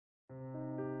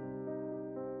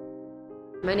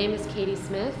My name is Katie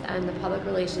Smith. I'm the Public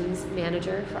Relations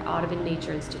Manager for Audubon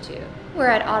Nature Institute. We're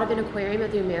at Audubon Aquarium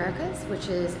of the Americas, which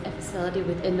is a facility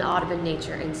within the Audubon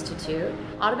Nature Institute.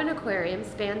 Audubon Aquarium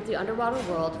spans the underwater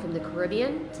world from the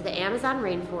Caribbean to the Amazon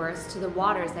rainforest to the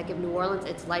waters that give New Orleans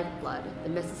its lifeblood, the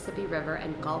Mississippi River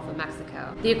and Gulf of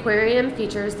Mexico. The aquarium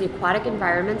features the aquatic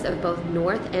environments of both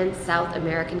North and South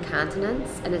American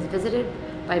continents and is visited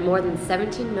by more than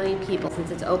 17 million people since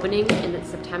its opening in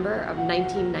September of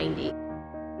 1990.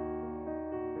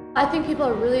 I think people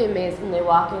are really amazed when they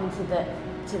walk into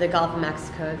the Gulf of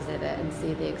Mexico exhibit and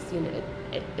see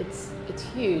it's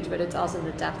huge, but it's also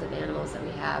the depth of animals that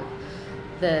we have,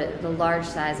 the large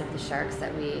size of the sharks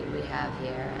that we have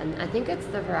here, and I think it's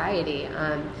the variety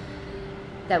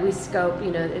that we scope.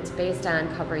 You know, it's based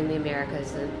on covering the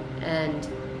Americas and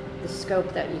the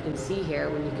scope that you can see here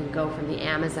when you can go from the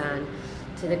Amazon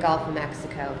to the Gulf of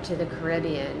Mexico to the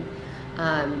Caribbean.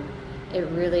 It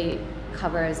really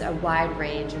covers a wide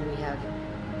range, and we have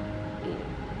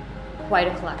quite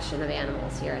a collection of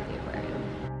animals here at the aquarium.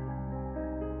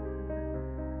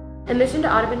 Admission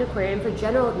to Audubon Aquarium for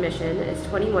general admission is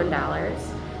 $21.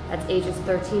 That's ages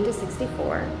 13 to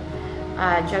 64.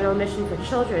 General admission for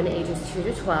children ages 2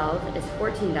 to 12 is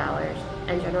 $14,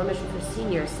 and general admission for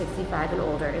seniors 65 and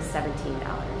older is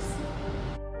 $17.